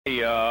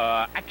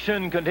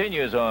Action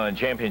continues on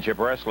Championship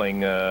Wrestling.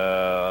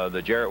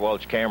 The Jarrett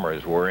Welch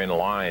cameras were in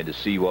line to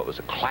see what was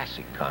a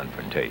classic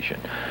confrontation.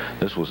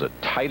 This was a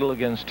title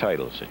against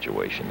title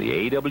situation.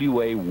 The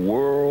AWA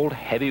World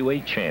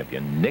Heavyweight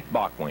Champion, Nick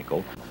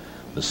Bockwinkle,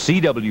 the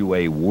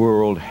CWA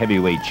World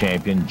Heavyweight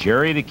Champion,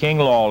 Jerry the King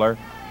Lawler.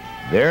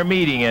 They're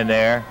meeting in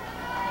there.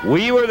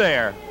 We were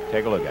there.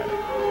 Take a look at it.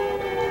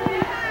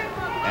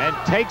 And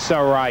takes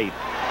a right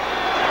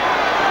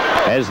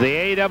as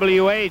the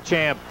AWA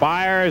champ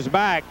fires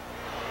back.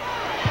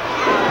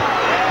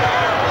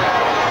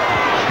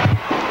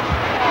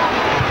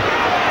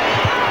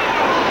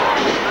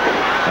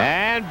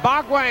 And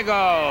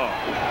Bockwinkle.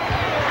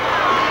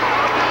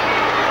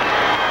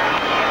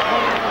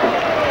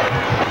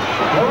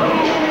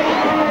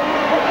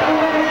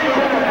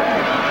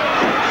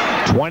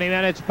 "20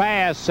 minutes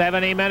pass,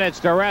 70 minutes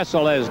to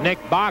wrestle as Nick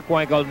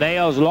Bockwinkle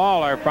nails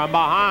Lawler from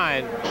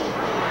behind.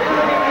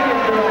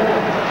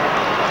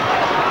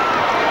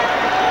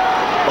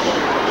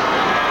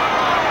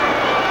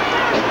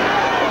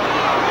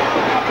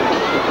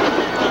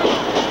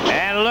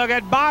 Look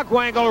at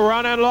Bockwinkle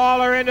running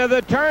Lawler into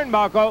the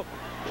turnbuckle.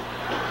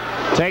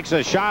 Takes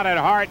a shot at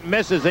Hart,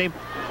 misses him.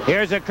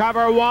 Here's a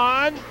cover,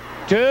 1,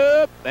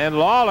 2, and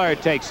Lawler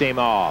takes him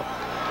off.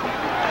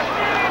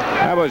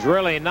 That was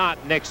really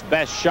not Nick's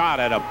best shot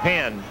at a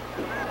pin,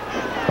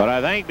 but I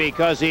think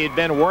because he had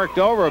been worked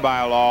over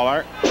by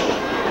Lawler,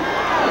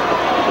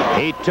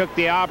 he took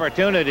the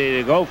opportunity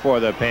to go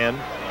for the pin.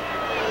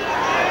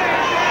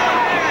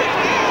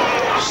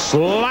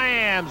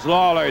 Slams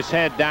Lawler's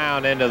head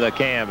down into the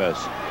canvas.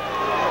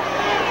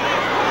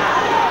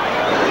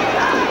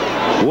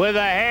 With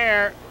a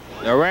hair,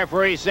 the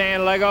referee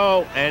saying let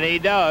go, and he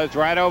does,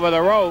 right over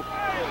the rope.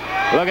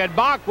 Look at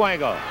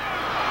Bockwinkle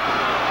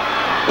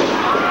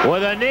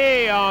with a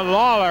knee on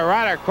Lawler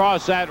right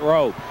across that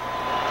rope.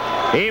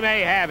 He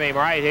may have him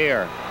right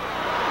here.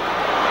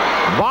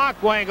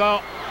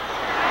 Bockwinkle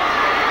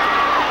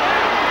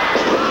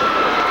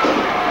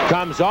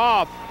comes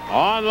off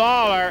on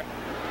Lawler.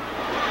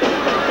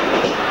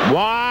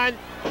 1,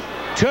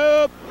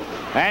 2,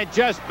 and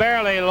just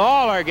barely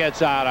Lawler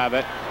gets out of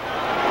it.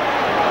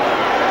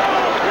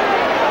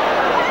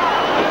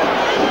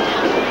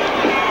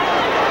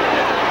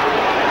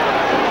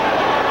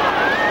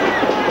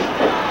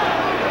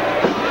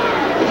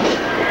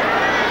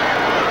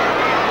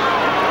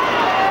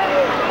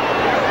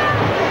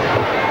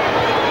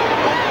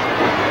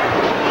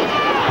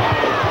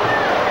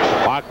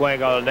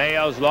 Bockwinkle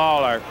nails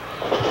Lawler.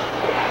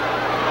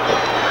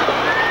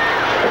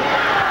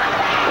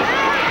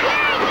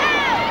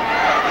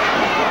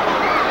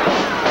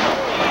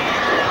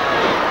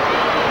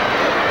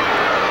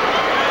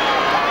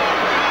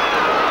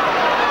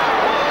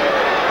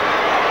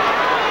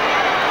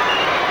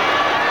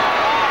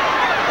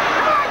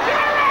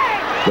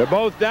 They're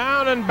both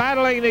down and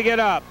battling to get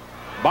up.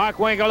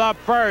 Bockwinkle up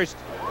first,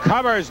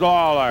 covers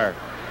Lawler.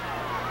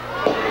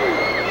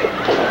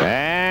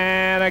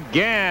 And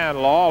again,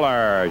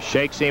 Lawler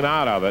shakes him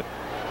out of it.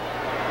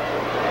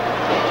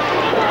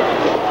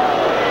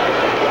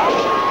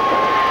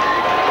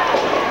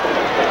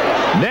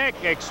 Nick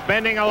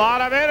expending a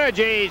lot of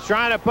energy. He's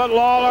trying to put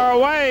Lawler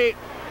away.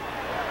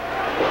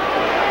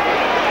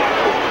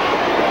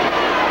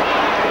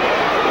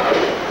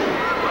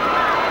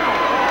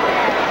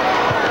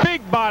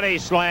 Body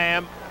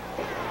slam,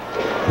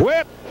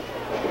 whip,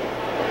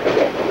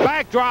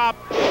 backdrop,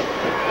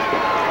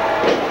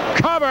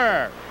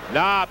 cover.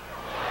 Nope,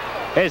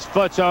 his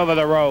foot's over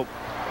the rope.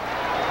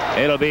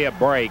 It'll be a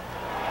break.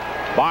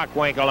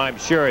 Bockwinkle, I'm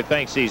sure,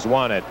 thinks he's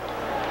won it.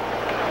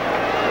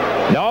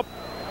 Nope,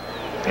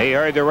 he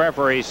heard the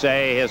referee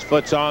say his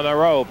foot's on the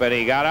rope, and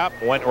he got up,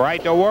 went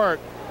right to work.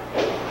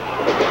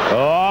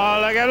 Oh,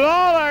 look at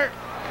Lawler.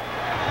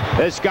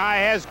 This guy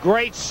has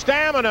great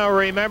stamina,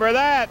 remember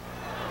that.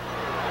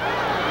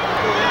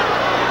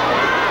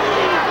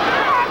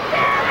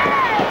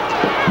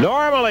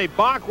 Normally,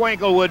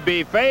 Bockwinkle would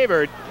be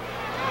favored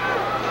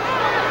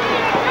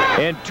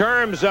in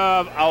terms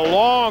of a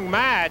long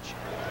match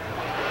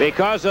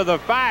because of the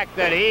fact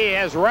that he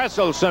has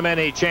wrestled so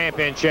many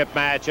championship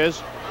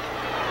matches.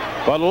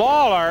 But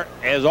Lawler,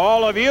 as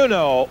all of you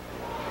know,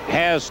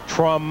 has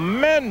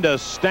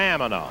tremendous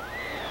stamina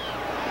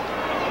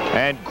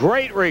and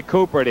great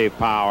recuperative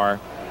power.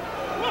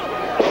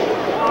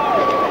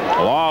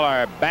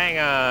 Lawler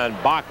banging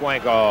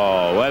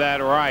Bockwinkle with that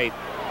right.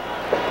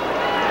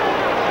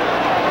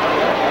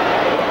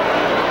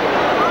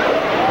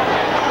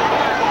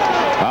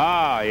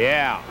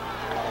 Yeah.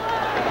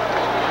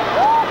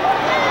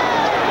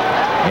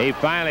 He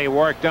finally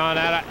worked on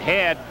that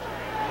head,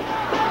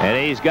 and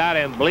he's got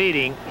him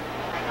bleeding.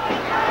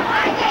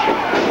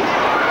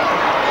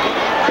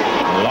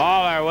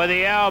 Lawler with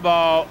the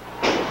elbow.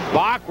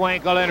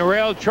 Bockwinkle in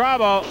real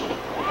trouble.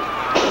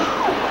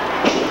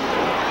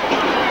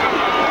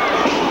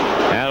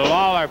 And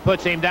Lawler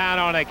puts him down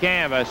on the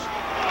canvas.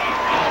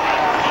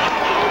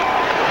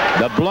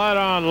 The blood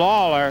on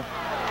Lawler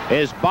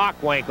is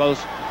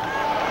Bockwinkle's.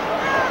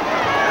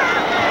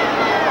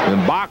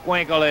 And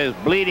Bockwinkle is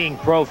bleeding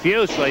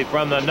profusely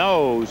from the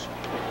nose.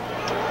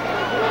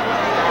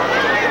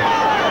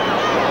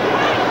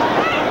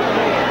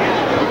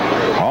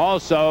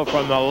 Also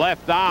from the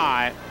left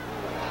eye.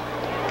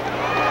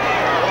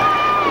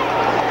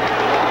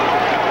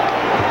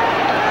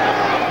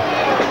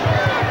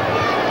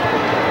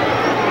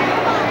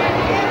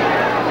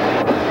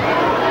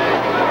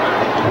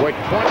 We're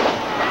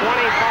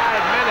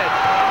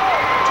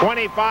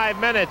 25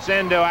 minutes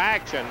into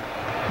action.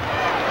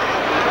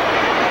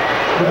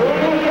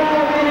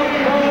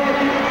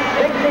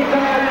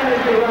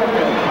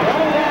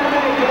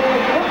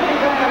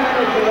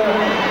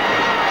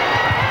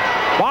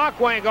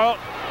 Bockwinkle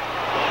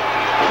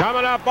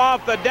coming up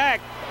off the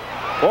deck.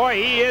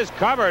 Boy, he is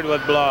covered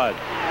with blood.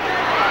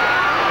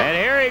 And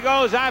here he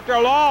goes after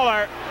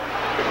Lawler.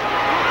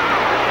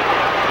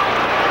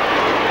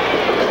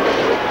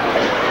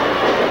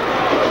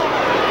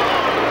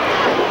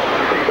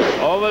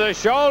 Over the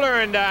shoulder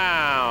and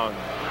down.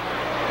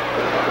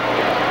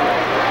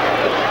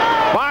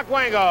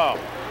 Bockwinkle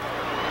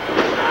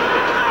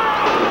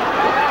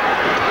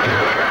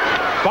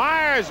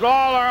fires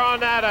Lawler on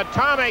that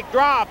atomic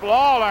drop.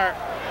 Lawler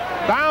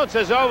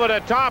bounces over the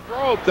top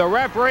rope. The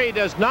referee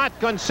does not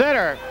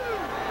consider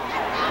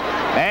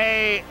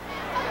a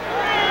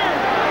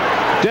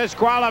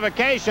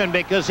disqualification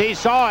because he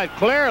saw it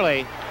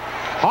clearly.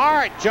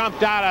 Hart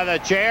jumped out of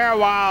the chair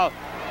while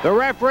the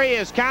referee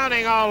is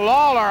counting on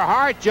Lawler.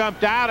 Hart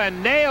jumped out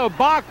and nailed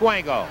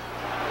Bockwinkle.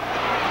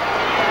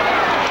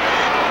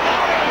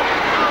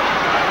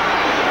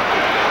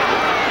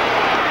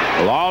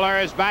 Lawler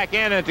is back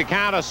in at the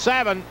count of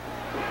 7.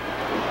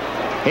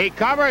 He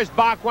covers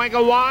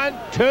Bockwinkle. 1,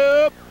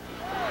 2.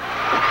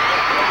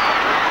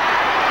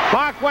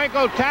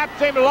 Bockwinkle taps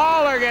him.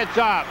 Lawler gets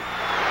up.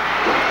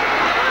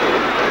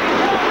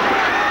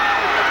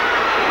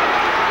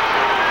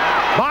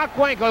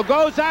 Bockwinkle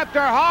goes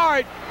after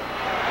Hart.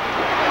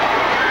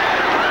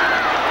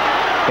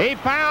 He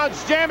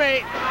pounds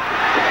Jimmy,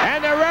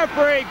 and the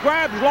referee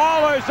grabs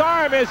Lawler's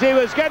arm as he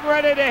was getting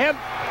ready to hit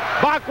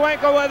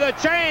Bockwinkle with a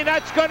chain.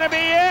 That's going to be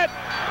it.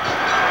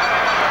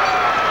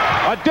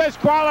 A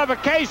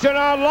disqualification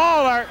on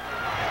Lawler.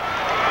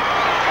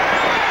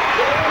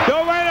 The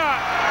winner.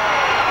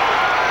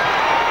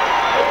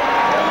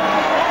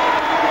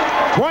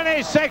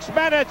 26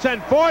 minutes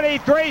and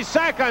 43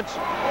 seconds.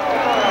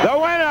 The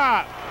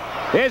winner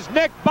is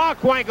Nick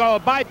Bockwinkle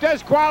by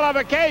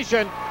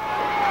disqualification.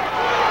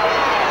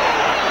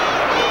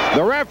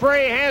 The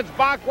referee hands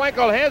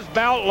Bockwinkle his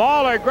belt.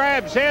 Lawler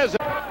grabs his.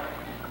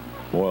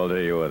 Well,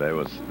 there you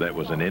go. That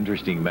was an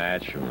interesting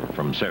match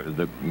from the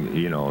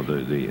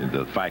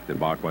fact that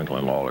Bockwinkle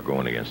and Lawler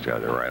going against each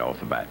other right off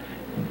the bat.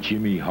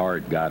 Jimmy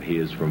Hart got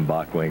his from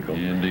Bockwinkle.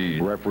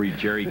 Indeed. Referee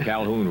Jerry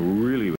Calhoun really